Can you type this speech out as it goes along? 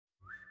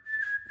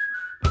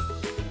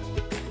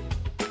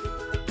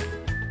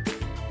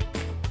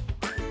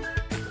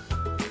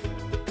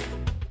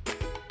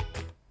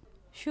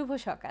শুভ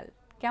সকাল,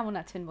 কেমন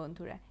আছেন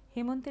বন্ধুরা?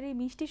 হেমন্তের এই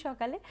মিষ্টি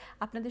সকালে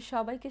আপনাদের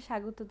সবাইকে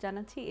স্বাগত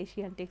জানাচ্ছি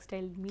এশিয়ান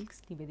টেক্সটাইল মিল্কস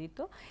নিবেদিত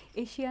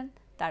এশিয়ান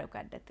তারকা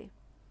আড্ডাতে।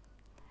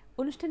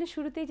 অনুষ্ঠানের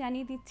শুরুতেই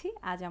জানিয়ে দিচ্ছি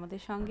আজ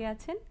আমাদের সঙ্গে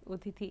আছেন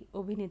অতিথি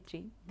অভিনেত্রী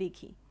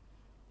দিঘি।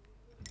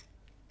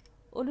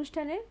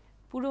 অনুষ্ঠানের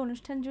পুরো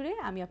অনুষ্ঠান জুড়ে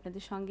আমি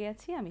আপনাদের সঙ্গে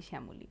আছি, আমি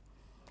শ্যামলী।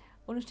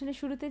 অনুষ্ঠানের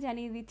শুরুতে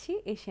জানিয়ে দিচ্ছি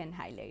এশিয়ান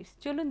হাইলাইটস।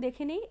 চলুন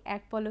দেখে নেই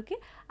এক পলকে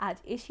আজ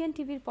এশিয়ান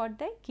টিভির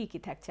পর্দায় কি কি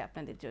থাকছে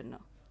আপনাদের জন্য।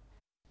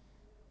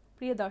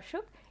 প্রিয়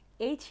দর্শক,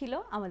 এই ছিল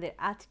আমাদের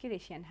আজকের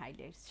এশিয়ান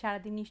হাইলাইটস।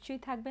 সারাদিন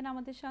নিশ্চয়ই থাকবেন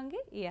আমাদের সঙ্গে,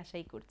 এই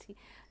আশাই করছি।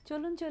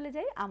 চলুন চলে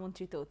যাই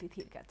আমন্ত্রিত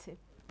অতিথির কাছে।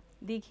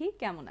 দিঘি,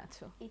 কেমন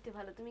আছো? এই তো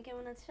ভালো, তুমি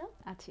কেমন আছো?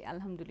 আছি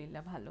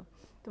আলহামদুলিল্লাহ ভালো।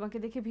 তোমাকে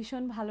দেখে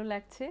ভীষণ ভালো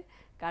লাগছে,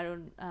 কারণ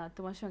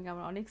তোমার সঙ্গে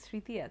আমার অনেক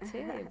স্মৃতি আছে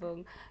এবং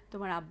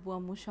তোমার আব্বু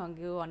আম্মুর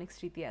সঙ্গেও অনেক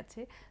স্মৃতি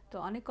আছে। তো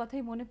অনেক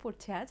কথাই মনে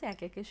পড়ছে, আজ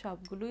একে একে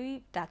সবগুলোই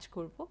টাচ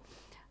করব।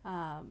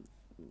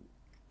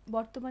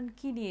 বর্তমান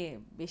কি নিয়ে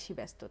বেশি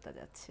ব্যস্ততা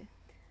যাচ্ছে?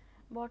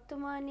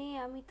 বর্তমানে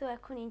আমি তো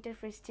এখন ইন্টার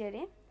ফার্স্ট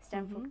ইয়ারে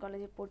স্ট্যানফোর্ড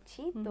কলেজে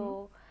পড়ছি। তো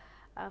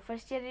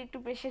ফার্স্ট ইয়ারে একটু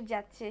প্রেশার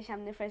যাচ্ছে,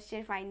 সামনে ফার্স্ট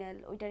ইয়ার ফাইনাল,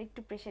 ওইটার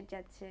একটু প্রেশার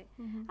যাচ্ছে।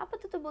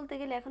 আপাতত বলতে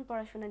গেলে এখন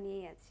পড়াশোনা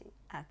নিয়েই আছি।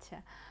 আচ্ছা,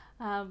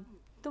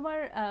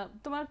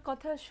 তোমার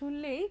কথা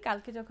শুনলেই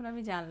কালকে যখন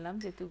আমি জানলাম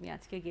যে তুমি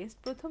আজকে গেস্ট,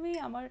 প্রথমেই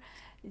আমার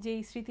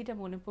যেই স্মৃতিটা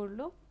মনে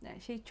পড়লো,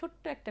 সেই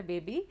ছোট্ট একটা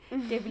বেবি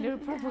টেবিলের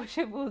উপর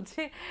বসে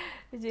বলছে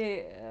যে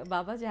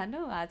বাবা জানো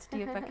আজ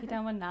টিয়া পাখিটা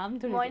আমার নাম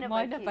ধরে,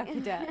 ময়না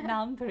পাখিটা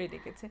নাম ধরে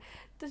ডেকেছে।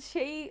 তো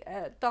সেই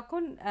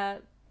তখন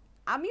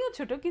আমিও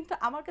ছোট, কিন্তু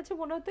আমার কাছে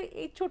মনে হতো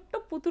এই ছোট্ট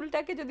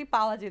পুতুলটাকে যদি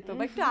পাওয়া যেত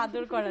বা একটু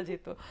আদর করা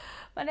যেত।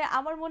 মানে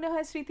আমার মনে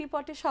হয়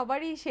স্মৃতিপটে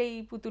সবারই সেই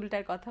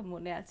পুতুলটার কথা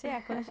মনে আছে।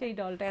 এখন সেই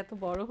ডলটা এত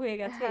বড় হয়ে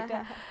গেছে, এটা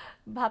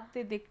ভাবতে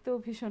দেখতেও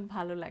ভীষণ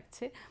ভালো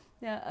লাগছে।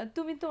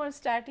 তুমি তোমার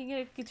স্টার্টিং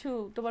এর কিছু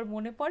তোমার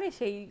মনে পড়ে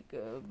সেই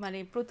মানে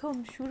প্রথম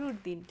শুরুর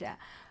দিনটা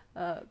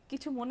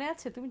কিছু মনে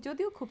আছে? তুমি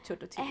যদিও খুব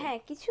ছোট ছিলে। হ্যাঁ,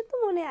 কিছু তো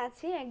মনে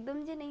আছে, একদম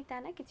যে নেই তা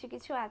না, কিছু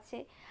কিছু আছে।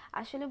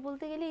 আসলে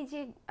বলতে গেলে এই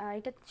যে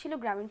এটা ছিল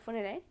গ্রামীণ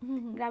ফোনের অ্যাড।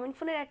 গ্রামীণ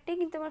ফোনের অ্যাডটাই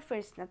কিন্তু আমার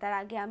ফার্স্ট না, তার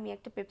আগে আমি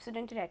একটা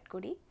পেপসোডেন্টের অ্যাড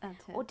করি।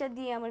 ওটা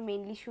দিয়ে আমার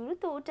মেইনলি শুরু।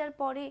 তো ওটার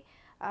পরে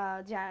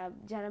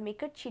যারা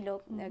মেকার ছিল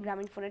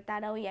গ্রামীণ ফোনের,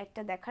 তারা ওই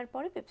একটা দেখার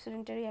পরে,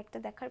 পেপসোডেন্টের ওই একটা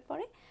দেখার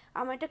পরে,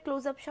 আমার একটা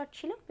ক্লোজ আপ শট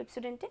ছিল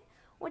পেপসোডেন্টে,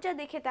 ওটা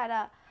দেখে তারা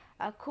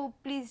খুব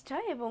প্লিজড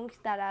হয় এবং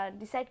তারা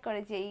ডিসাইড করে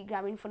যে এই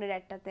গ্রামীণ ফোনের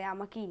অ্যাডটাতে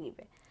আমাকেই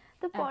নিবে।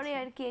 তো পরে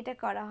আর কি এটা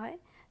করা হয়।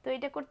 তো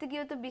এটা করতে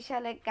গিয়েও তো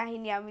বিশাল এক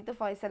কাহিনী, আমি তো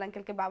ফয়সাল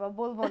আঙ্কেলকে বাবা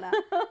বলবো না।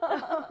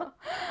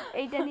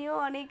 এইটা নিয়েও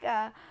অনেক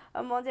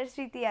মজার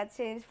স্মৃতি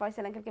আছে।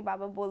 ফয়সাল আঙ্কেলকে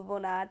বাবা বলবো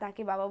না,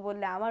 তাকে বাবা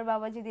বললে আমার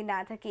বাবা যদি না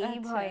থাকে এই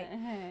ভয়ে।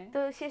 তো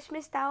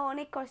শেষমেশ তাও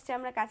অনেক কষ্টে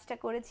আমরা কাজটা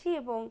করেছি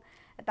এবং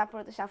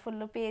তারপরে তো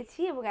সাফল্য পেয়েছি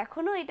এবং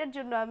এখনো এটার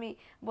জন্য আমি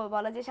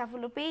বলা যে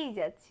সাফল্য পেয়েই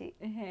যাচ্ছি।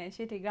 হ্যাঁ,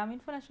 সেটাই। গ্রামীণ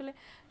ফোন আসলে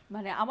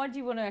মানে আমার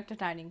জীবনেও একটা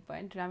টার্নিং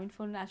পয়েন্ট। গ্রামীণ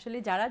ফোন আসলে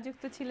যারা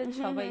যুক্ত ছিলেন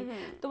সবাই।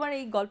 তোমার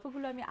এই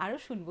গল্পগুলো আমি আরও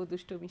শুনবো,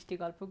 দুষ্টু মিষ্টি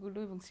গল্পগুলো,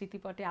 এবং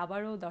স্মৃতিপটে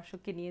আবারও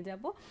দর্শককে নিয়ে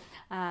যাব।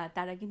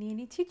 তার আগে নিয়ে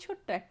নিচ্ছি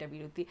ছোট্ট একটা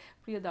বিরতি।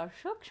 প্রিয়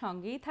দর্শক,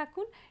 সঙ্গেই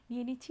থাকুন,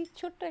 নিয়ে নিচ্ছি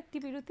ছোট্ট একটি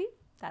বিরতি,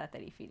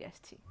 তাড়াতাড়ি ফিরে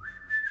আসছি।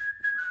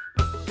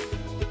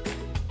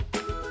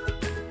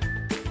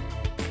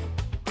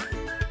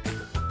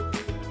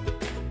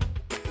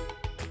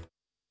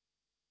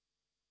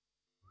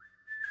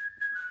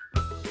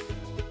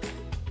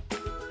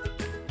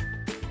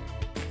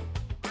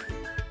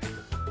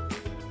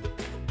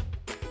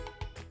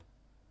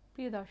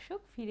 প্রিয় দর্শক,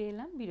 ফিরে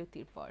এলাম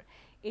বিরতির পর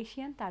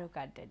এশিয়ান তারকা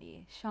আড্ডা নিয়ে।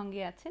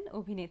 সঙ্গে আছেন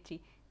অভিনেত্রী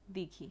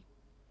দিঘি।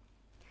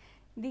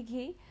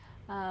 দিঘি,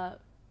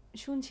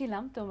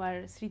 শুনছিলাম তোমার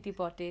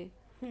স্মৃতিপটে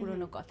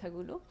পুরনো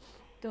কথাগুলো।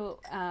 তো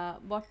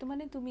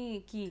বর্তমানে তুমি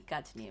কি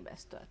কাজ নিয়ে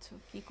ব্যস্ত আছো,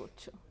 কি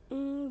করছো?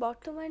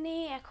 বর্তমানে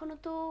এখনো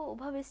তো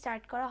ওভাবে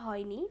স্টার্ট করা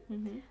হয়নি।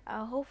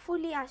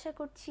 হোপফুলি আশা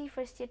করছি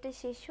ফার্স্ট ইয়ারটা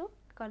শেষ হোক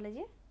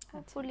কলেজে।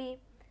 হোপফুলি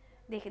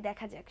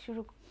দেখা যাক,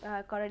 শুরু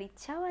করার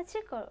ইচ্ছাও আছে,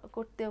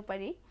 করতেও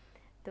পারি।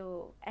 তো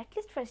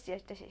অ্যাটলিস্ট ফার্স্ট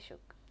ইয়ারটা শেষ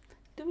হোক।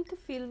 তুমি তো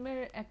ফিল্মের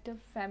একটা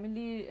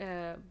ফ্যামিলির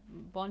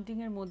বন্ডিং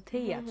এর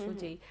মধ্যেই আছো,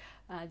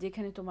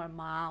 যেখানে তোমার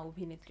মা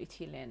অভিনেত্রী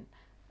ছিলেন,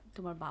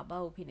 তোমার বাবা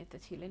অভিনেতা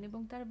ছিলেন এবং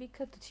তারা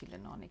বিখ্যাত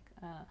ছিলেন অনেক।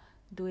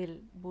 দোয়েল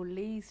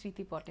বললেই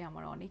স্মৃতিপটে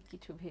আমার অনেক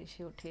কিছু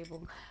ভেসে ওঠে এবং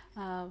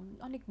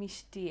অনেক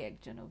মিষ্টি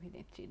একজন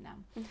অভিনেত্রীর নাম।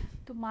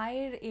 তো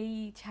মায়ের এই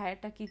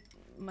ছায়াটা কি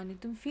মানে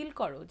তুমি ফিল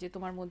করো যে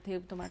তোমার মধ্যে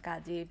তোমার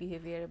কাজে,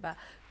 বিহেভিয়ার বা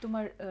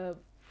তোমার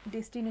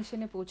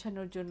ডেস্টিনেশনে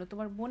পৌঁছানোর জন্য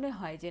তোমার মনে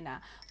হয় যে না,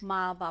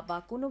 মা বাবা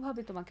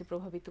কোনোভাবে তোমাকে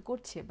প্রভাবিত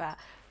করছে বা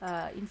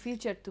ইন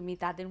ফিউচার তুমি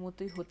তাদের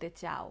মতোই হতে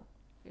চাও,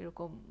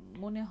 এরকম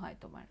মনে হয়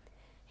তোমার?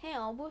 হ্যাঁ,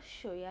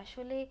 অবশ্যই।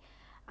 আসলে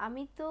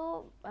আমি তো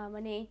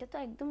মানে এটা তো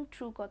একদম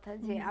ট্রু কথা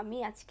যে আমি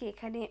আজকে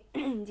এখানে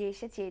যে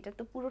এসেছি, এটা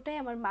তো পুরোটাই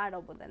আমার মার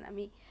অবদান।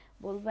 আমি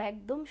বলবো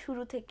একদম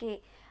শুরু থেকে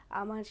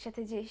আমার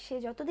সাথে যে সে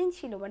যতদিন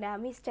ছিল, মানে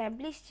আমি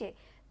স্ট্যাবলিশ যে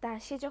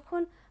সে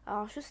যখন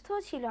অসুস্থ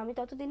ছিল আমি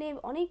ততদিনে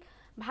অনেক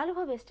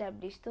ভালোভাবে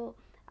স্ট্যাবলিশ। তো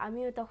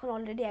আমিও তখন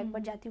অলরেডি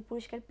একবার জাতীয়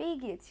পুরস্কার পেয়ে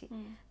গিয়েছি।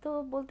 তো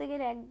বলতে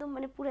গেলে একদম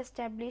মানে পুরো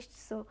এস্টাবলিশড।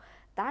 সো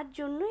তার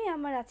জন্যই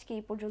আমার আজকে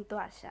এই পর্যন্ত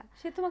আসা।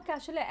 সে তোমাকে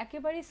আসলে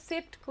একেবারে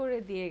সেট করে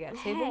দিয়ে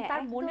গেছে এবং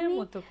তার মনের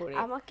মতো করে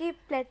আমাকে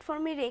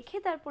প্ল্যাটফর্মে রেখে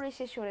তারপরে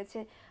সে সরেছে।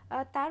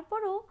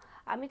 তারপরও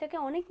আমি তাকে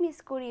অনেক মিস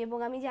করি এবং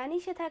আমি জানি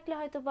সে থাকলে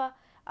হয়তো বা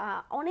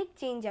অনেক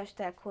চেঞ্জ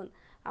আসতো এখন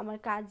আমার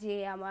কাজে,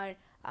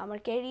 আমার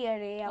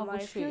ক্যারিয়ারে, আমার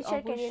ফিউচার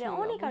ক্যারিয়ারে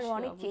আরো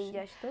অনেক চেঞ্জ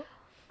আসতো।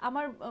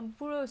 আমার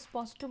পুরো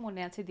স্পষ্ট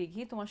মনে আছে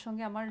দিঘি, তোমার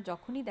সঙ্গে আমার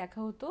যখনই দেখা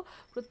হতো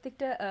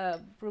প্রত্যেকটা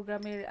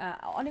প্রোগ্রামের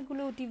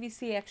অনেকগুলো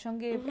টিভিসি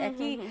একসঙ্গে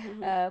একই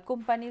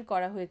কোম্পানির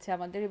করা হয়েছে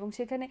আমাদের, এবং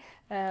সেখানে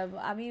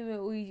আমি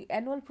ওই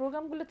অ্যানুয়াল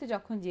প্রোগ্রামগুলোতে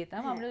যখন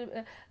যেতাম আমরা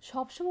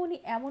সবসময় উনি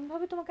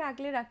এমনভাবে তোমাকে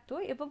আগলে রাখতো,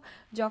 এবং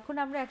যখন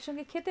আমরা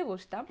একসঙ্গে খেতে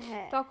বসতাম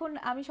তখন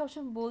আমি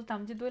সবসময় বলতাম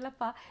যে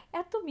দোয়েলাপা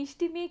এত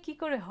মিষ্টি মেয়ে কি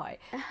করে হয়।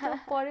 তো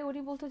পরে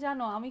উনি বলতো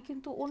জানো আমি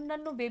কিন্তু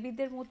অন্যান্য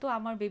বেবিদের মতো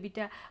আমার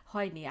বেবিটা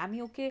হয়নি, আমি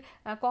ওকে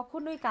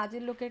কখনোই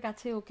কাজের লোকের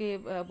কাছে ওকে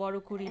বড়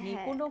করিনি,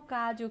 কোনো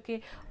কাজ ওকে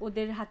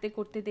ওদের হাতে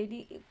করতে দেইনি,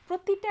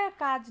 প্রতিটা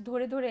কাজ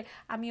ধরে ধরে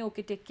আমি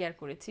ওকে টেক কেয়ার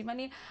করেছি।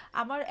 মানে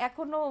আমার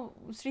এখনো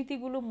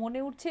স্মৃতিগুলো মনে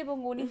উঠছে, এবং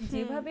উনি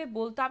যেভাবে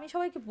বলতো, আমি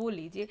সবাইকে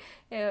বলি যে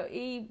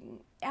এই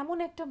এমন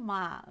একটা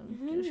মা,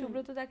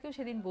 সুব্রত দাকেও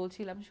সেদিন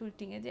বলছিলাম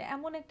শুটিংয়ে, যে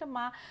এমন একটা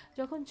মা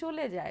যখন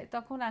চলে যায়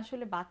তখন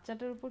আসলে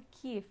বাচ্চাটার উপর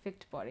কি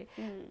এফেক্ট পড়ে।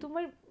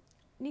 তোমার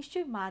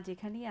নিশ্চয়ই মা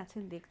যেখানেই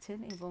আছেন দেখছেন,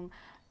 এবং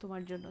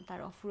তোমার জন্য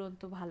তার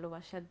অফুরন্ত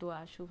ভালোবাসার দোয়া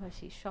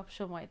শুভাশিস সব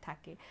সময়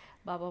থাকে,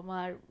 বাবা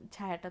মার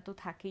ছায়াটা তো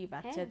থাকেই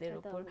বাচ্চাদের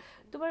উপর।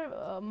 তোমার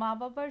মা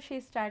বাবার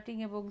সেই স্টার্টিং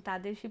এবং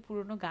তাদের সেই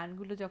পুরনো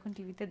গানগুলো যখন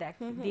টিভিতে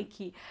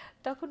দেখি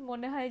তখন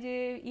মনে হয় যে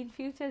ইন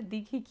ফিউচার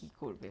দিঘি কি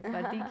করবে, বা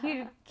দিঘির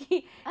কি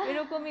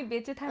এরকমই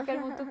বেঁচে থাকার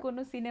মতো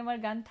কোনো সিনেমার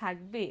গান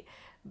থাকবে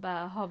বা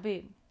হবে।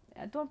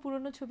 তোমার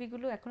পুরনো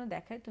ছবিগুলো এখনো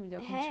দেখায় তুমি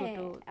যখন ছোট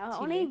ছিলে?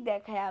 অনেক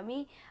দেখায়,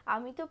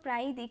 আমি তো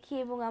প্রায়ই দেখি,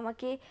 এবং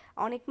আমাকে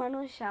অনেক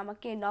মানুষ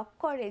আমাকে নক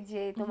করে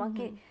যে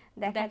তোমাকে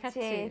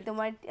দেখাচ্ছে,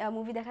 তোমার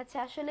মুভি দেখাচ্ছে।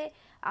 আসলে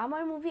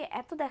আমার মুভি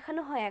এত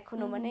দেখানো হয়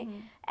এখনো, মানে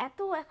এত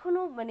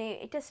এখনো মানে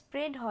এটা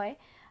স্প্রেড হয়,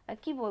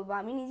 কি বলবো,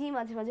 আমি নিজেই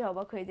মাঝে মাঝে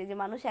অবাক হয়ে যাই যে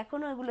মানুষ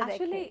এখনো এগুলো দেখে।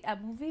 আসলে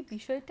মুভি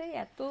বিষয়টাই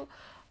এত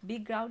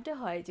বিগ গ্রাউন্ডে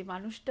হয় যে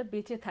মানুষটা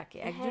বেঁচে থাকে,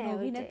 একজন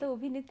অভিনেতা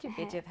অভিনেত্রী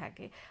বেঁচে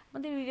থাকে।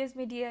 আমাদের রিলিজ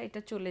মিডিয়া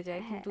এটা চলে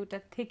যায় কিন্তু এটা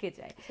থেকে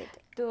যায়।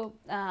 তো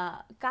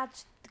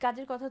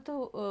কাজের কথা তো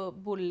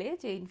বললে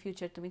যে ইন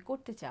ফিউচার তুমি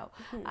করতে চাও,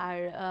 আর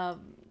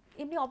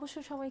এমনি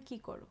অবসর সময় কি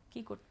করো,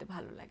 কি করতে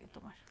ভালো লাগে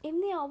তোমার?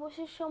 এমনি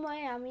অবসর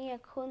সময় আমি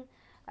এখন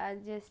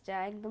জাস্ট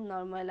একদম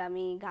নর্মাল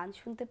আমি গান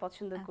শুনতে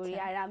পছন্দ করি,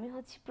 আর আমি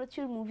হচ্ছে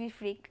প্রচুর মুভি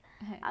ফ্রিক।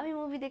 আমি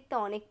মুভি দেখতে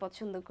অনেক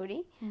পছন্দ করি।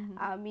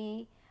 আমি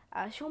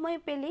সময়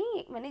পেলেই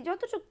মানে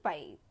যতটুকু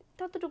পাই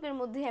ততটুকুর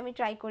মধ্যে আমি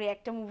ট্রাই করি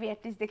একটা মুভি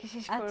অ্যাটলিস্ট দেখে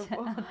শেষ করব।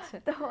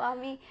 তো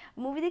আমি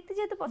মুভি দেখতে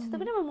যেহেতু পছন্দ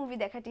করি, আমার মুভি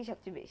দেখাটাই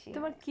সবচেয়ে বেশি।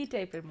 তোমার কি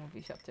টাইপের মুভি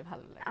সবচেয়ে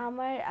ভালো লাগে?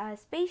 আমার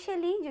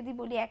স্পেশালি যদি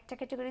বলি একটা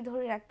ক্যাটাগরি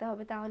ধরে রাখতে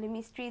হবে তাহলে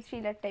মিস্ট্রি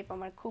থ্রিলার টাইপ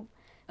আমার খুব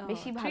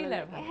বেশি ভালো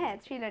লাগে। হ্যাঁ,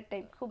 থ্রিলার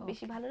টাইপ খুব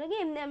বেশি ভালো লাগে।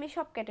 এমনি আমি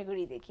সব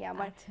ক্যাটাগরি দেখি,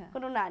 আমার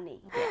কোনো না নেই।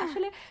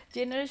 আসলে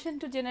জেনারেশন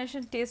টু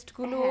জেনারেশন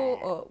টেস্টগুলো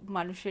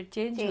মানুষের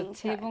চেঞ্জ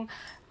হচ্ছে এবং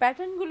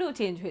প্যাটার্নগুলোও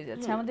চেঞ্জ হয়ে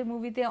যাচ্ছে। আমাদের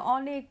মুভিতে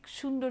অনেক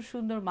সুন্দর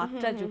সুন্দর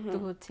মাত্রা যুক্ত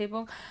হচ্ছে,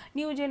 এবং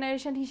নিউ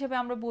জেনারেশন হিসেবে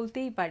আমরা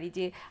বলতেই পারি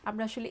যে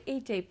আমরা আসলে এই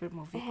টাইপের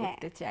মুভি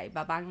করতে চাই,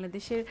 বা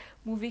বাংলাদেশের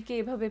মুভিকে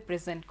এভাবে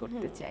প্রেজেন্ট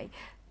করতে চাই।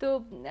 তো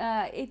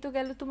এই তো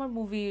গেল তোমার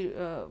মুভির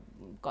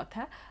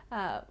কথা।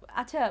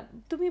 আচ্ছা,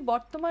 তুমি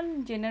বর্তমান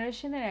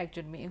জেনারেশনের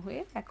একজন মেয়ে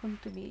হয়ে এখন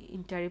তুমি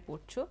ইন্টারে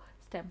পড়ছো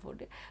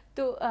স্ট্যামফোর্ডে,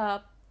 তো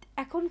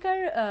এখনকার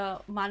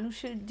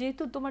মানুষের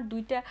যেহেতু তোমার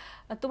দুইটা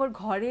তোমার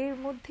ঘরের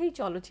মধ্যেই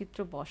চলচ্চিত্র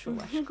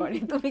বসবাস করে,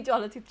 তুমি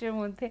চলচ্চিত্রের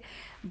মধ্যে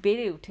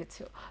বেড়ে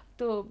উঠেছো,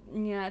 তো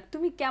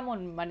তুমি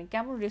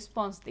কেমন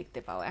রেসপন্স দেখতে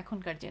পাও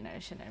এখনকার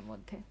জেনারেশনের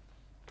মধ্যে?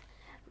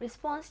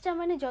 রেসপন্সটা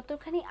মানে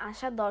যতখানি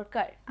আসা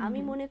দরকার আমি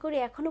মনে করি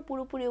এখনো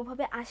পুরোপুরি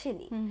ওভাবে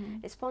আসেনি।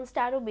 রেসপন্সটা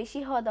আরো বেশি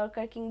হওয়া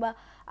দরকার, কিংবা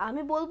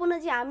আমি বলবো না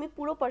যে আমি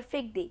পুরো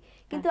পারফেক্ট দিই,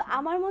 কিন্তু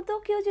আমার মতো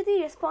কেউ যদি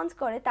রেসপন্স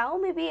করে তাও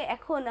মেবি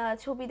এখন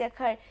ছবি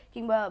দেখার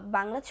কিংবা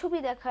বাংলা ছবি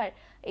দেখার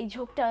এই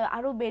ঝোঁকটা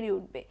আরো বেড়ে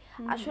উঠবে।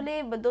 আসলে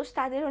দোষ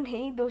তাদেরও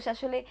নেই, দোষ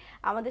আসলে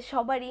আমাদের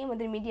সবারই,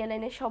 আমাদের মিডিয়া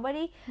লাইনের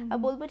সবারই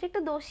বলবো এটা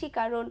একটা দোষী,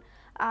 কারণ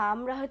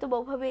আমরা হয়তো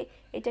ওভাবে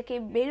এটাকে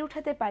বেড়ে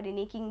উঠাতে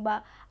পারিনি, কিংবা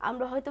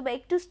আমরা হয়তো বা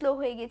একটু স্লো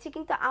হয়ে গেছি।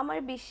 কিন্তু আমার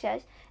বিশ্বাস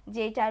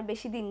যে এটা আর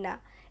বেশি দিন না,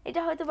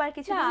 এটা হয়তো বা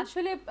কিছু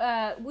আসলে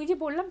ওই যে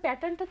বললাম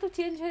প্যাটার্নটা তো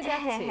চেঞ্জ হয়ে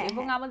যাচ্ছে,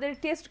 এবং আমাদের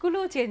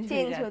টেস্টগুলোও চেঞ্জ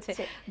হয়ে যাচ্ছে,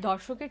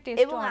 দর্শকের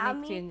টেস্টও অনেক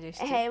চেঞ্জ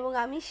হচ্ছে। হ্যাঁ, এবং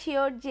আমি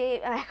শিওর যে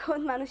এখন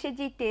মানুষের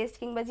যে টেস্ট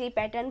কিংবা যে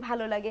প্যাটার্ন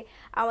ভালো লাগে,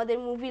 আমাদের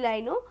মুভি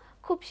লাইনও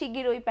খুব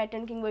শিগগির ওই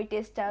প্যাটার্ন কিংবা ওই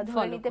টেস্টটা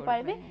ধরে নিতে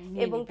পারবে,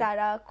 এবং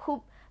তারা খুব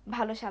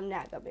ভালো সামনে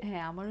আগাবে।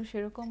 হ্যাঁ, আমারও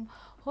সেরকম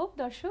হোক।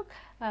 দর্শক,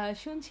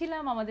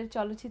 শুনছিলাম আমাদের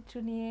চলচ্চিত্র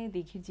নিয়ে,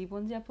 দিঘির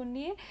জীবনযাপন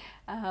নিয়ে,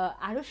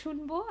 আরও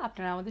শুনবো,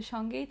 আপনারা আমাদের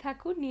সঙ্গেই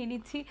থাকুন। নিয়ে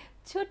নিচ্ছি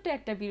ছোট্ট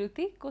একটা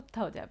বিরতি,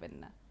 কোথাও যাবেন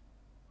না।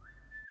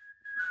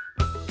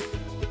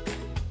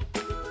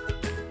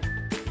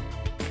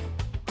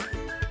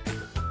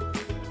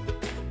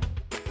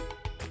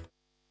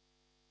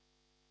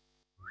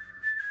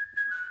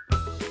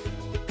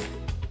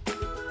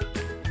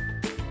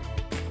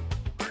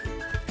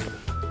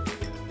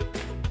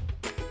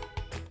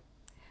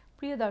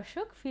 প্রিয়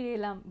দর্শক, ফিরে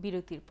এলাম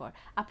বিরতির পর।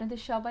 আপনাদের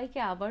সবাইকে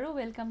আবারও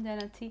ওয়েলকাম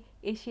জানাচ্ছি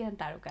এশিয়ান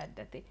তারকা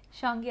আড্ডাতে।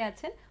 সঙ্গে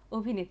আছেন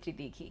অভিনেত্রী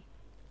দিঘি।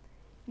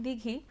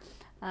 দিঘি,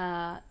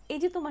 এই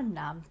যে তোমার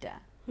নামটা,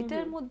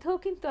 এটার মধ্যেও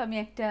কিন্তু আমি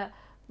একটা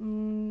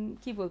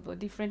কি বলবো,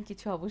 ডিফারেন্ট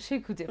কিছু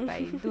অবশ্যই খুঁজে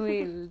পাই।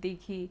 দোয়েল,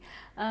 দিঘি,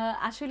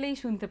 আসলেই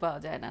শুনতে পাওয়া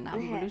যায় না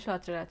নামগুলো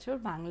সচরাচর।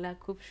 বাংলা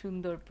খুব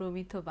সুন্দর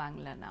প্রমিত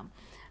বাংলা নাম।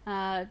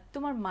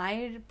 তোমার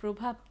মায়ের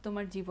প্রভাব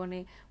তোমার জীবনে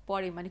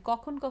পড়ে, মানে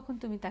কখন কখন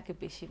তুমি তাকে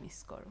বেশি মিস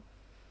করো?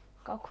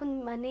 কখন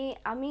মানে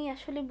আমি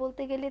আসলে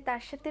বলতে গেলে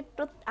তার সাথে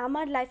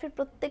আমার লাইফের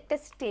প্রত্যেকটা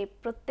স্টেপ,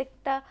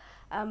 প্রত্যেকটা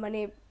মানে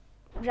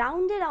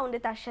রাউন্ডে রাউন্ডে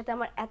তার সাথে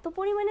আমার এত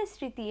পরিমাণে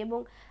স্মৃতি, এবং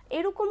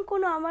এরকম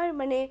কোনো আমার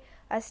মানে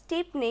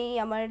স্টেপ নেই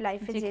আমার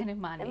লাইফে যেখানে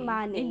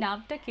মানে এই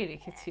নামটা কে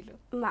রেখেছিল?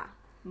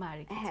 মা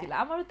রেখেছিল।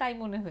 আমারও তাই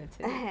মনে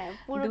হয়েছে। হ্যাঁ,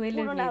 পুরো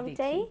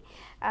নামটাই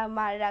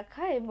মার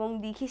রাখা, এবং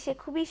দিঘি সে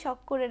খুবই শখ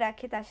করে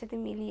রাখে তার সাথে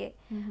মিলিয়ে।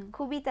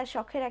 খুবই তার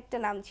শখের একটা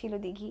নাম ছিল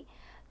দিঘি,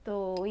 তো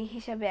ওই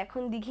হিসাবে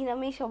এখন দিঘি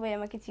নামেই সবাই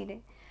আমাকে চিনে।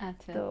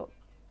 তো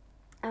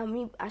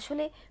আমি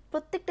আসলে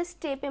প্রত্যেকটা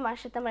স্টেপে মার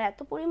সাথে আমার এত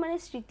পরিমাণে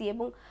স্মৃতি,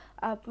 এবং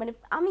মানে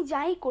আমি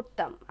যাই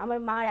করতাম আমার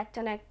মার একটা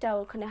না একটা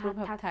ওখানে হাত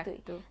থাকতোই,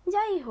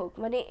 যাই হোক।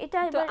 মানে এটা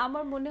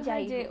আমার মনে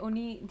হয় যে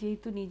উনি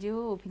যেহেতু নিজেও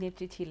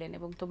অভিনেত্রী ছিলেন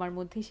এবং তোমার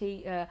মধ্যে সেই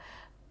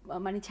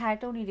মানে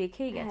ছায়াটা উনি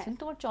রেখেই গেছেন।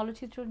 তোমার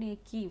চলচ্চিত্র নিয়ে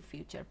কি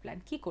ফিউচার প্ল্যান,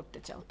 কি করতে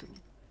চাও তুমি?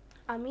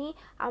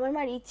 আমার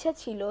মার ইচ্ছা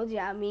ছিল যে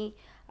আমি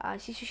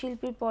শিশু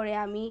শিল্পীর পরে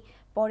আমি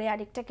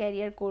আরেকটা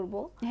ক্যারিয়ার করব।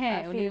 হ্যাঁ,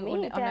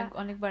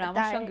 অনেকবার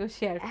আমার সঙ্গেও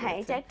শেয়ার করেছেন। হ্যাঁ,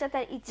 এটা একটা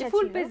তার ইচ্ছা ছিল।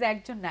 ফুল পেজ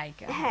একজন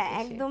নায়িকা। হ্যাঁ,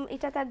 একদম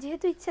এটা তার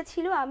যেহেতু ইচ্ছা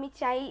ছিল, আমি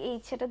চাই এই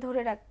ইচ্ছাটা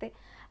ধরে রাখতে।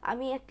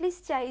 আমি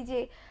অ্যাটলিস্ট চাই যে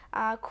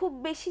খুব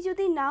বেশি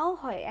যদি নাও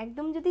হয়,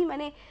 একদম যদি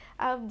মানে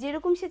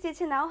যেরকম সে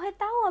চেয়েছে নাও হয়,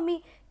 তাও আমি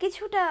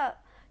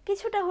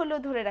কিছুটা হলেও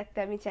ধরে রাখতে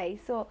আমি চাই।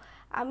 সো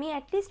আমি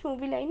অ্যাটলিস্ট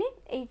মুভি লাইনে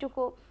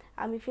এইটুকু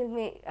আমি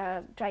ফিল্মে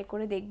ট্রাই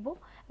করে দেখব,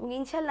 এবং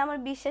ইনশাল্লাহ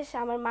আমার বিশ্বাস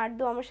আমার মার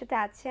দোয়া আমার সাথে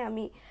আছে।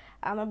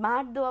 আমার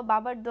মার দোয়া,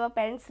 বাবার দোয়া,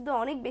 প্যারেন্টস দোয়া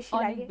অনেক বেশি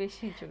লাগে।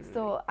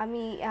 তো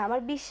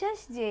আমার বিশ্বাস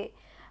যে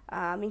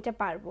আমি এটা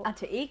পারবো।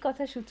 আচ্ছা, এই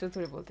কথা সূত্র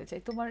ধরে বলতে চাই,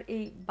 তোমার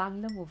এই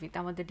বাংলা মুভিতে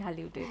আমাদের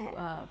ঢালিউডের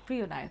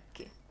প্রিয় নায়ক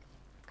কে?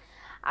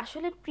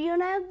 আসলে প্রিয়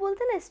নায়ক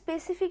বলতে না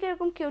স্পেসিফিক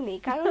এরকম কেউ নেই,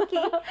 কারণ কি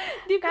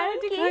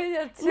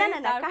না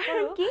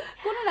কারণ কি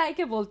কোন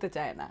নায়িকা বলতে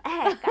চায় না।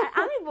 হ্যাঁ,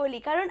 আমি বলি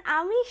কারণ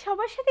আমি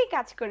সবার সাথেই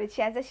কাজ করেছি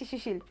অ্যাজ আ শিশু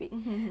শিল্পী।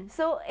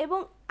 সো এবং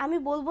আমি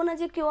বলবো না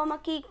যে কেউ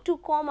আমাকে একটু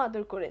কম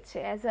আদর করেছে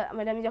অ্যাজ আ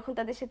মানে আমি যখন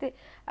তাদের সাথে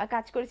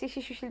কাজ করেছি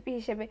শিশু শিল্পী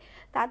হিসেবে।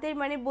 তাদের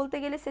মানে বলতে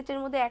গেলে সেটের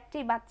মধ্যে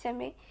একটাই বাচ্চা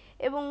মেয়ে,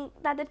 এবং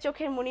তাদের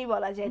চোখের মনি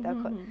বলা যায়।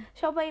 তখন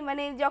সবাই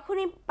মানে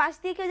যখনই পাশ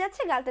দিয়ে কেউ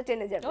যাচ্ছে গালটা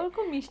টেনে যাবে,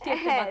 ওরকম মিষ্টি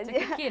একটা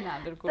বাচ্চাকে কে না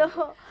আদর করে।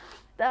 তো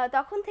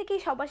তখন থেকেই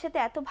সবার সাথে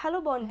এত ভালো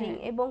বন্ডিং,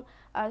 এবং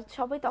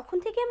সবাই তখন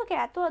থেকে আমাকে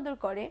এত আদর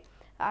করে।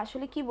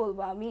 আসলে কি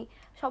বলবো, আমি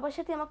সবার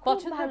সাথে আমার খুব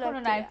ভালো। কোনো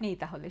নায়ক নেই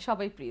তাহলে,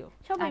 সবাই প্রিয়?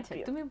 আচ্ছা,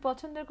 তুমি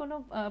পছন্দের কোনো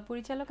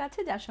পরিচালক আছে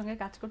যার সঙ্গে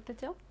কাজ করতে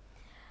চাও?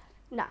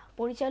 না,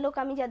 পরিচালক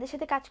আমি যাদের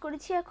সাথে কাজ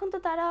করেছি এখন তো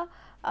তারা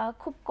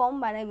খুব কম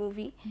বানায়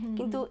মুভি,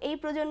 কিন্তু এই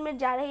প্রজন্মের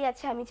যারাই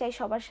আছে আমি চাই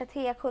সবার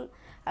সাথেই এখন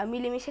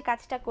মিলেমিশে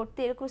কাজটা করতে।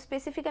 এরকম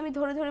স্পেসিফিক আমি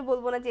ধরে ধরে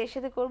বলবো না যে এর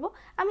সাথে করব,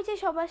 আমি চাই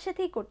সবার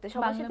সাথেই করতে,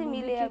 সবার সাথে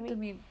মিলে।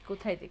 তুমি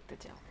কোথায় দেখতে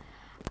চাও?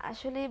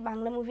 আসলে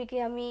বাংলা মুভিকে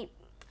আমি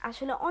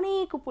আসলে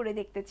অনেক উপরে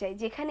দেখতে চাই,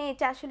 যেখানে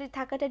এটা আসলে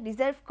থাকাটা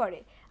ডিজার্ভ করে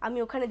আমি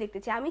ওখানে দেখতে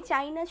চাই। আমি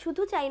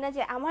শুধু চাই না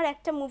যে আমার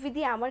একটা মুভি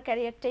দিয়ে আমার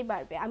ক্যারিয়ারটাই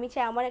বাড়বে, আমি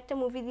চাই আমার একটা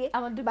মুভি দিয়ে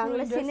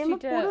বাংলা সিনেমা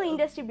পুরো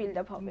ইন্ডাস্ট্রি বিল্ড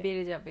আপ হবে,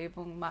 বেড়ে যাবে,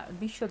 এবং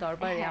বিশ্ব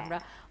দরবারে আমরা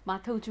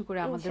মাথা উঁচু করে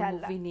আমাদের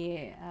মুভি নিয়ে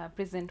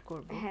প্রেজেন্ট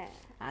করব।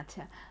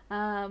 আচ্ছা,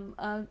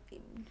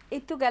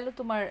 এই তো গেল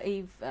তোমার এই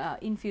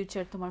ইন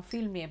ফিউচার তোমার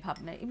ফিল্ম নিয়ে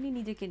ভাবনা। এমনি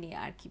নিজেকে নিয়ে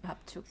আর কি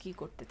ভাবছো, কি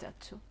করতে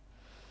চাচ্ছো?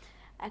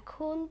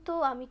 এখন তো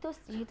আমি তো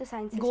যেহেতু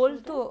সায়েন্স গোল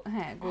তো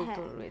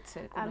রয়েছে,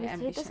 আমি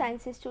যেহেতু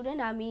সায়েন্স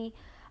স্টুডেন্ট, আমি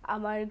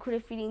আমার ঘুরে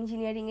ফিরে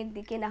ইঞ্জিনিয়ারিং এর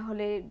দিকে, না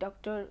হলে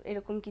ডক্টর,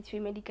 এরকম কিছু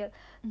মেডিকেল।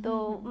 তো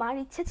মার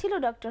ইচ্ছা ছিল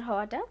ডক্টর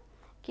হওয়াটা,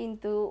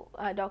 কিন্তু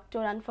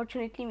ডক্টর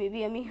আনফরচুনেটলি মেবি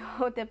আমি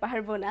হতে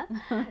পারবো না।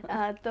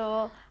 তো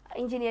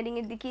ইঞ্জিনিয়ারিং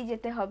এর দিকেই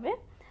যেতে হবে।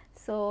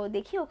 সো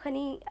দেখি,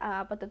 ওখানেই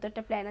আপাতত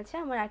একটা প্ল্যান আছে।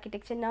 আমার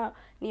আর্কিটেকচার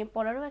নিয়ে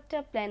পড়ারও একটা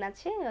প্ল্যান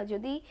আছে,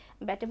 যদি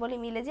ব্যাটে বলে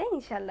মিলে যায়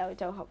ইনশাল্লাহ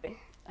ওটাও হবে।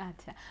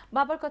 আচ্ছা,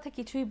 বাবার কথা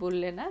কিছুই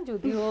বললে না,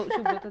 যদিও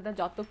সুব্রতদা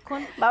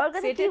যতক্ষণ বাবার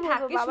কথা কি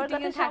বলবো, বাবার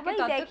কথা সবাই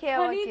দেখে,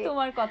 আমাকে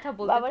তোমার কথা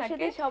বলতে থাকে, বাবার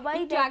সাথে সবাই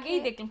দেখে। আগেই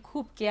দেখলাম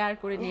খুব কেয়ার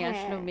করে নিয়ে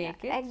আসলো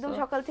মেয়েকে, একদম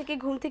সকাল থেকে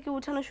ঘুম থেকে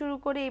উঠানো শুরু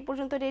করে এই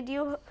পর্যন্ত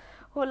রেডিও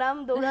হলাম,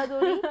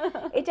 দৌড়াদৌড়ি।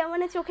 এটা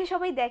মানে চোখে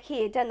সবাই দেখে,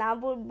 এটা না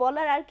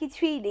বলার আর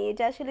কিছুই নেই,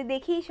 এটা আসলে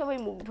দেখেই সবাই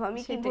মুগ্ধ।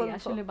 আমি কি বলবো,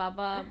 আসলে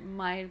বাবা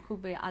মায়ের খুব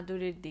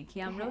আদরের দেখি,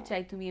 আমরাও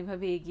চাই তুমি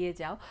এভাবে এগিয়ে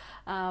যাও।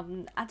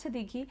 আচ্ছা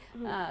দেখি,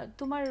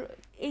 তোমার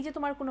এই যে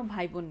তোমার কোনো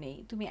ভাই বোন নেই,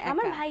 তুমি একা?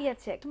 আমার ভাই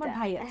আছে, তোমার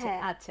ভাই আছে।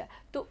 আচ্ছা,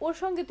 তো ওর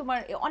সঙ্গে তোমার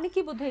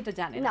অনেকেই বোধহয় এটা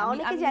জানে না,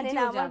 অনেকে জানে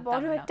না আমার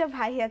বড় একটা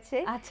ভাই আছে।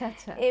 আচ্ছা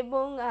আচ্ছা,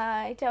 এবং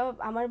এটা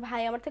আমার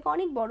ভাই আমার থেকে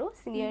অনেক বড়,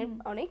 সিনিয়র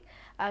অনেক,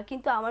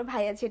 কিন্তু আমার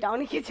ভাই আছে এটা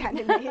অনেকে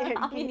জানে না।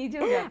 আমি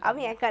নিজেও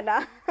আমি একা না।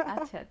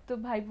 আচ্ছা, তো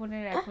ভাই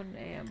বোনের এখন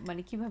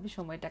মানে কিভাবে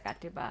সময়টা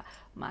কাটে, বা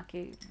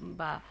মাকে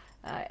বা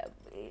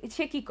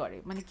সে কি করে,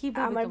 মানে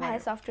কিভাবে? আমার ভাই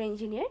সফটওয়্যার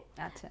ইঞ্জিনিয়ার।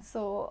 আচ্ছা।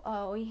 সো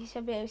ওই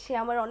হিসাবে সে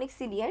আমার অনেক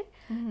সিনিয়র,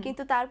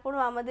 কিন্তু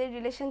তারপরও আমাদের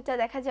রিলেশনটা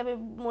দেখা যাবে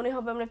মনে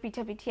হবে আমরা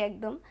পিঠাপিঠি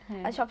একদম।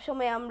 আর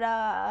সবসময় আমরা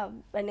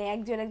মানে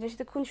একজন একজনের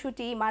সাথে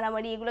খুনসুটি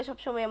মারামারি এগুলো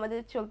সবসময় আমাদের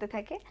চলতে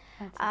থাকে।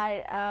 আর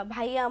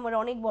ভাইয়া আমার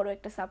অনেক বড়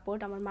একটা সাপোর্ট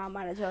আমার মা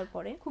মারা যাওয়ার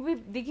পরে। খুবই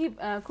দেখি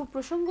খুব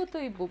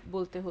প্রসঙ্গতই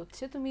বলতে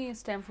হচ্ছে, তুমি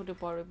স্ট্যামফোর্ডে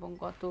পড়ো এবং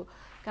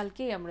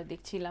কালকেই আমরা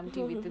দেখছিলাম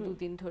টিভিতে 2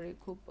 দিন ধরে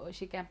খুব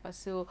সে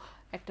ক্যাম্পাসেও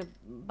একটা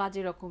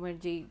বাজে রকমের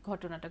যেই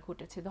ঘটনাটা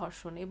ঘটেছে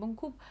ধর্ষণ, এবং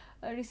খুব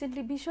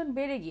রিসেন্টলি ভীষণ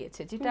বেড়ে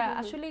গিয়েছে, যেটা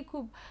আসলে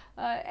খুব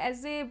অ্যাজ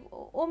এ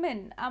ওমেন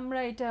আমরা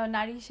এটা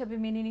নারী হিসাবে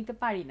মেনে নিতে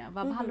পারি না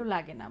বা ভালো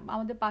লাগে না।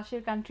 আমাদের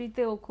পাশের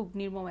কান্ট্রিতেও খুব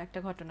নির্মম একটা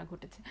ঘটনা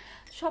ঘটেছে।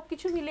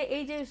 সবকিছু মিলে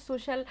এই যে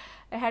সোশ্যাল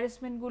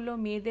হ্যারাসমেন্টগুলো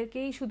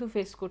মেয়েদেরকেই শুধু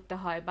ফেস করতে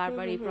হয়,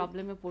 বারবার এই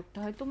প্রবলেমে পড়তে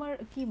হয়, তোমার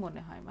কি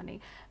মনে হয় মানে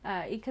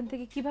এখান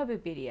থেকে কিভাবে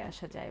বেরিয়ে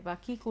আসা যায় বা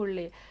কি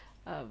করলে?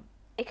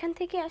 এখান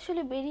থেকে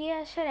আসলে বেরিয়ে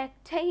আসার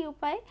একটাই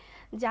উপায়,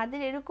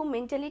 যাদের এরকম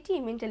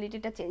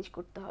মেন্টালিটিটা চেঞ্জ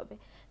করতে হবে,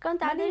 কারণ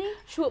তাদের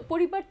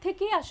পরিবার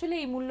থেকে আসলে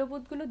এই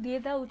মূল্যবোধগুলো দিয়ে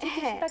দেওয়া উচিত।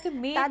 তাকে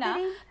মেয়ে না,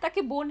 তাকে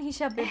বোন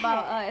হিসাবে বা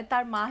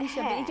তার মা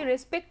হিসাবে এই যে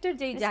রেসপেক্টের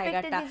যে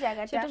জায়গাটা,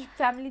 সেটা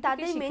ফ্যামিলি থেকে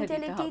তাদের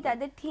মেন্টালিটি,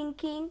 তাদের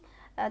থিংকিং,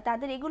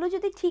 তাদের এগুলো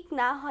যদি ঠিক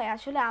না হয়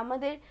আসলে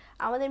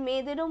আমাদের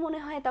মেয়েদেরও মনে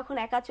হয় তখন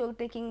একা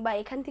চলতে, কিংবা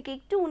এখান থেকে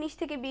একটু 19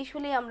 থেকে 20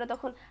 হলেই আমরা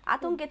তখন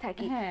আতঙ্কে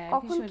থাকি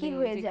কখন কি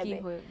হয়ে যাবে।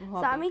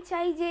 তো আমি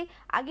চাই যে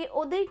আগে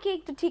ওদেরকে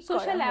একটু ঠিক করা,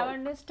 সোশ্যাল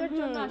অ্যাওয়ারনেসটার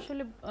জন্য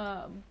আসলে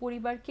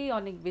পরিবারকেই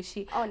অনেক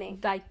বেশি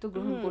দায়িত্ব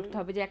গ্রহণ করতে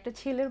হবে, যে একটা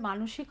ছেলের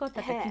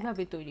মানসিকতাটা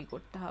কিভাবে তৈরি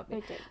করতে হবে।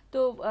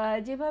 তো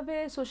যেভাবে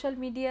সোশ্যাল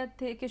মিডিয়া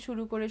থেকে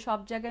শুরু করে সব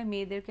জায়গায়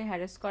মেয়েদেরকে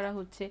হ্যারাস করা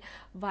হচ্ছে,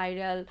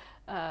 ভাইরাল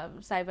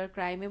সাইবার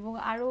ক্রাইম এবং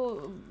আরো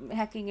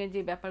হ্যাকিং এর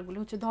যে ব্যাপারগুলো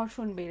হচ্ছে,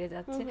 ধর্ষণ বেড়ে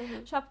যাচ্ছে,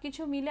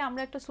 সবকিছু মিলে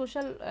আমরা একটা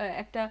সোশ্যাল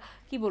একটা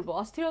কি বলবো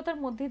অস্থিরতার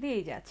মধ্যে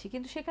দিয়েই যাচ্ছি।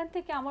 কিন্তু সেখান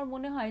থেকে আমার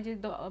মনে হয় যে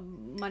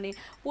মানে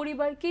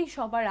পরিবারকেই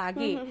সবার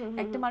আগে,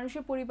 একটা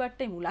মানুষের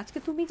পরিবারটাই মূল। আজকে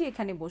তুমি যে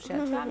এখানে বসে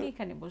আছো, আমি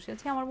এখানে বসে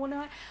আছি, আমার মনে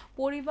হয়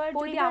পরিবার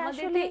যদি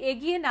আমাদেরকে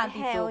এগিয়ে না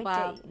দিত বা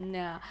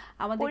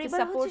আমাদেরকে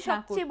সাপোর্ট না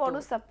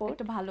করতো,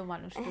 একটা ভালো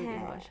মানুষ তৈরি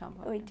হওয়া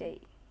সম্ভব। ওইটাই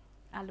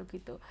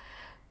আলোকিত।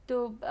 তো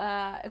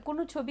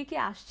কোনো ছবি কি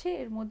আসছে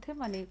এর মধ্যে,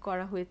 মানে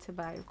করা হয়েছে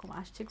বা এরকম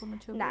আসছে কোনো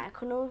ছবি? না,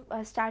 এখনো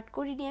স্টার্ট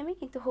করিনি আমি,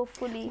 কিন্তু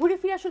হোপফুলি ঘুরে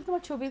ফিরে আসলে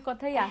তোমার ছবির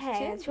কথাই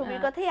আসছে। ছবির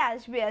কথাই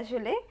আসবে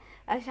আসলে,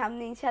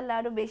 সামনে ইনশাআল্লাহ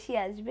আরো বেশি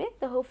আসবে।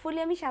 তো হোপফুলি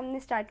আমি সামনে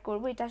স্টার্ট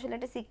করব, এটা আসলে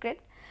একটা সিক্রেট।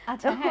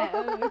 আচ্ছা, হ্যাঁ,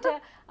 এটা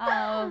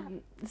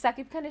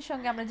সাকিব খানের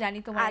সঙ্গে আমরা জানি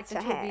তোমার একটা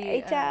ছবি।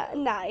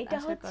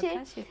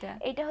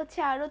 এটা হচ্ছে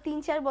আরো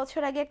 3-4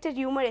 বছর আগে একটা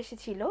রিউমার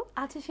এসেছিল।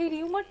 আচ্ছা, সেই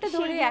রিউমারটা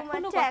ধরে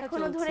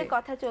এখনো ধরে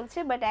কথা চলছে,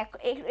 বাট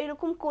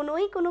এরকম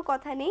কোনো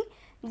কথা নেই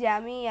যে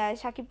আমি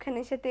সাকিব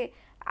খানের সাথে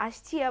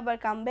আসছি আবার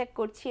কামব্যাক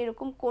করছি,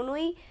 এরকম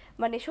কোনোই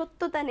মানে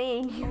সত্যতা নেই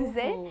এই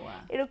নিউজে,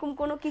 এরকম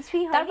কোনো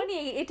কিছুই হয়নি। তার মানে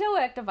এটাও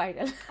একটা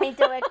ভাইরাল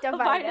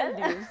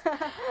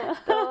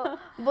তো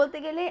বলতে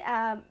গেলে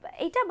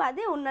এটা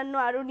বাদে অন্যান্য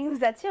আরো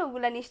নিউজ আছে,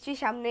 ওগুলা নিশ্চয়ই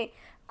সামনে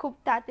খুব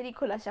তাড়াতাড়ি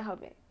খোলাসা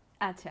হবে।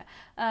 আচ্ছা,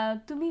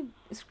 তুমি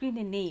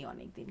স্ক্রিনে নেই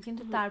অনেকদিন,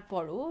 কিন্তু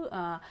তারপরও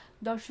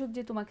দর্শক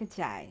যে তোমাকে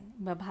চায়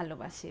বা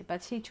ভালোবাসে বা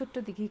সেই ছোট্ট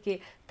দিঘিকে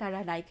তারা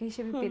নায়িকা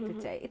হিসেবে পেতে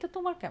চায়, এটা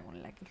তোমার কেমন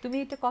লাগে? তুমি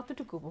এটা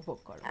কতটুকু উপভোগ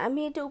করো?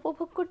 আমি এটা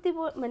উপভোগ করতে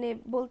মানে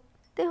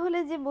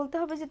বলতে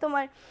হবে যে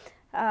তোমার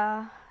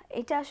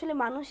এটা আসলে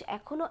মানুষ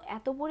এখনো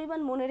এত পরিমাণ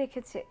মনে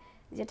রেখেছে,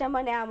 যেটা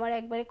মানে আমার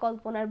একবারে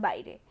কল্পনার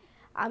বাইরে।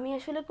 আমি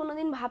আসলে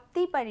কোনোদিন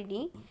ভাবতেই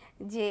পারিনি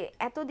যে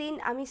এতদিন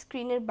আমি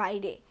স্ক্রিনের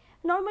বাইরে।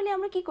 নর্মালি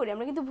আমরা কি করি,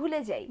 আমরা কিন্তু ভুলে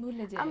যাই,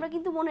 আমরা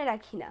কিন্তু মনে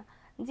রাখি না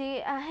যে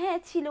হ্যাঁ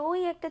ছিল,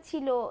 ওই একটা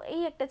ছিল,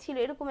 এই একটা ছিল,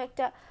 এরকম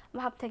একটা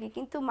ভাব থাকে।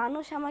 কিন্তু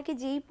মানুষ আমাকে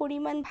যেই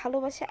পরিমাণ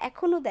ভালোবাসা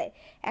এখনো দেয়,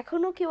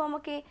 এখনো কেউ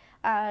আমাকে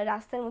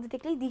রাস্তার মধ্যে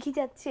দেখলেই দিঘি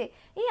যাচ্ছে,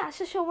 এই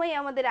আসার সময়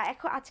আমাদের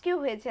আজকেও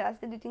হয়েছে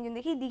রাস্তায় 2-3 জন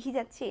দেখেই দিঘি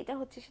যাচ্ছে, এটা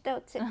হচ্ছে সেটা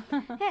হচ্ছে,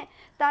 হ্যাঁ।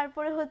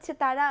 তারপরে হচ্ছে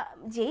তারা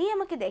যেই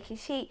আমাকে দেখে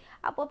সেই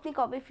আপু আপনি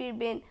কবে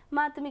ফিরবেন,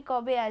 মা তুমি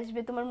কবে আসবে,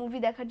 তোমার মুভি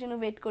দেখার জন্য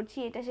ওয়েট করছি,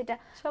 এটা সেটা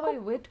সবাই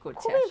ওয়েট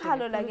করছে। খুবই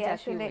ভালো লাগে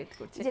আসলে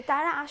যে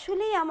তারা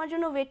আসলেই আমার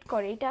জন্য ওয়েট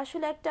করে। এটা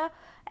আসলে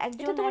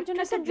একজন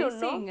অ্যাক্ট্রেসের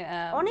জন্য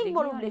অনেক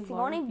বড় ব্লেসিং,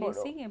 অনেক বড়,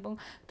 এবং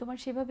তোমার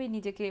সেভাবেই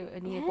নিজেকে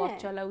নিয়ে পথ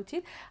চলা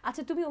উচিত।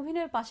 আচ্ছা, তুমি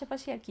অভিনয়ের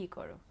পাশাপাশি আর কি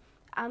করো?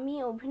 আমি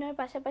অভিনয়ের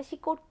পাশাপাশি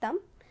করতাম,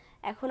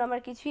 এখন আমার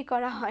কিছুই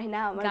করা হয় না।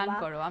 আমার গান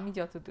করো, আমি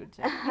যতদূর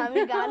জানি। আমি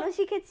গানও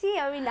শিখেছি,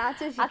 আমি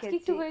নাচও শিখেছি। আজকে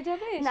একটু হয়ে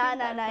যাবে?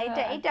 না,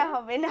 এটা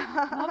হবে না।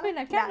 হবে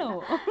না কেন?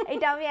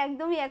 এটা আমি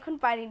একদমই এখন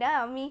পারি না।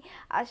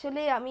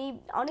 আমি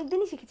অনেক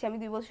দিনই শিখেছি, আমি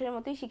 2 বছরের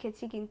মতোই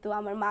শিখেছি, কিন্তু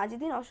আমার মা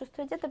যেদিন অসুস্থ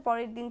হয়ে যায় তার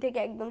পরের দিন থেকে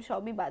একদম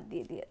সবই বাদ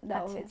দিয়ে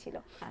দেওয়া হয়েছিল।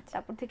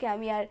 তারপর থেকে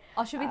আমি আর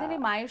অসুবিধা নেই,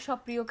 মায়ের সব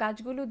প্রিয়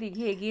কাজগুলো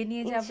দিঘি এগিয়ে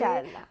নিয়ে যাবে,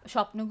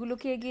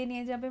 স্বপ্নগুলোকে এগিয়ে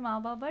নিয়ে যাবে মা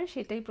বাবার,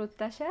 সেটাই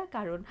প্রত্যাশা।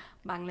 কারণ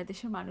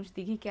বাংলাদেশের মানুষ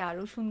দিঘিকে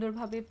আরো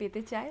সুন্দরভাবে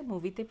পেতে চায়,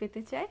 মুভিতে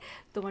পেতে চায়।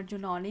 তোমার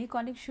জন্য অনেক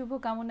অনেক শুভ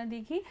কামনা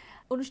দিঘি।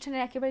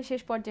 অনুষ্ঠানের একেবারে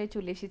শেষ পর্যায়ে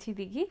চলে এসেছি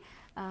দিঘি,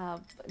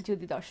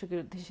 যদি দর্শকের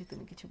উদ্দেশ্যে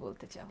তুমি কিছু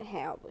বলতে চাও।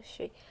 হ্যাঁ,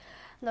 অবশ্যই।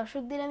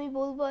 দর্শকদের আমি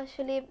বলবো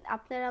আসলে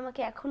আপনারা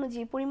আমাকে এখনো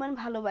যে পরিমাণ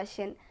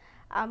ভালোবাসেন,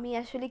 আমি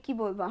আসলে কি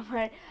বলবো,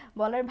 আমার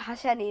বলার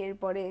ভাষা নেই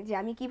এরপরে, যে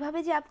আমি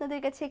কিভাবে যে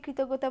আপনাদের কাছে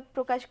কৃতজ্ঞতা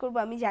প্রকাশ করব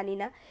আমি জানি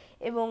না।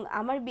 এবং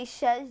আমার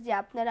বিশ্বাস যে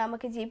আপনারা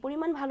আমাকে যে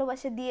পরিমাণ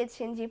ভালোবাসা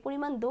দিয়েছেন, যে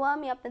পরিমাণ দোয়া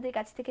আমি আপনাদের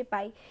কাছ থেকে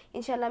পাই,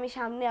 ইনশাল্লাহ আমি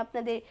সামনে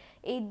আপনাদের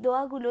এই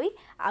দোয়াগুলোই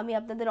আমি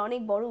আপনাদের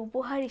অনেক বড়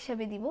উপহার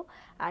হিসাবে দিব।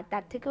 আর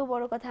তার থেকেও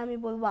বড় কথা আমি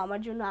বলবো,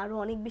 আমার জন্য আরও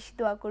অনেক বেশি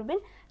দোয়া করবেন,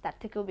 তার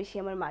থেকেও বেশি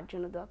আমার মার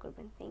জন্য দোয়া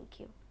করবেন।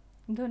 Thank you.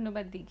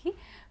 ধন্যবাদ দিঘি।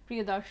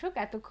 প্রিয় দর্শক,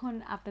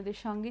 এতক্ষণ আপনাদের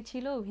সঙ্গে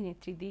ছিল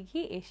অভিনেত্রী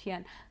দিঘি।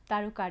 এশিয়ান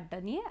তারকা আড্ডা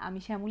নিয়ে আমি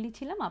শ্যামলী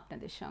ছিলাম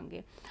আপনাদের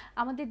সঙ্গে।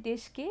 আমাদের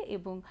দেশকে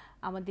এবং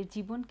আমাদের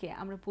জীবনকে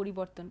আমরা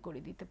পরিবর্তন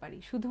করে দিতে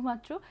পারি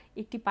শুধুমাত্র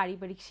একটি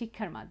পারিবারিক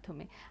শিক্ষার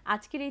মাধ্যমে।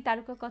 আজকের এই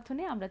তারকা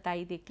কথনে আমরা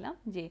তাই দেখলাম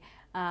যে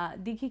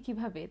দিঘি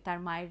কিভাবে তার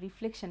মায়ের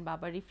রিফ্লেকশন,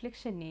 বাবার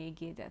রিফ্লেকশন নিয়ে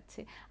এগিয়ে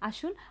যাচ্ছে।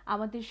 আসুন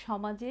আমাদের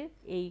সমাজের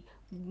এই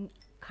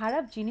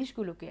খারাপ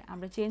জিনিসগুলোকে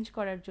আমরা চেঞ্জ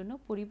করার জন্য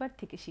পরিবার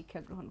থেকে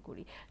শিক্ষা গ্রহণ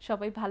করি।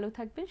 সবাই ভালো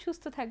থাকবেন,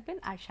 সুস্থ থাকবেন,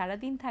 আর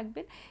সারাদিন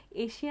থাকবেন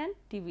এশিয়ান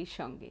টিভির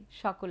সঙ্গে,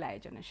 সকল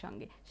আয়োজনের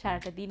সঙ্গে।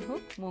 সারাটা দিন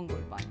হোক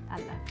মঙ্গলময়।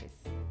 আল্লাহ হাফেজ।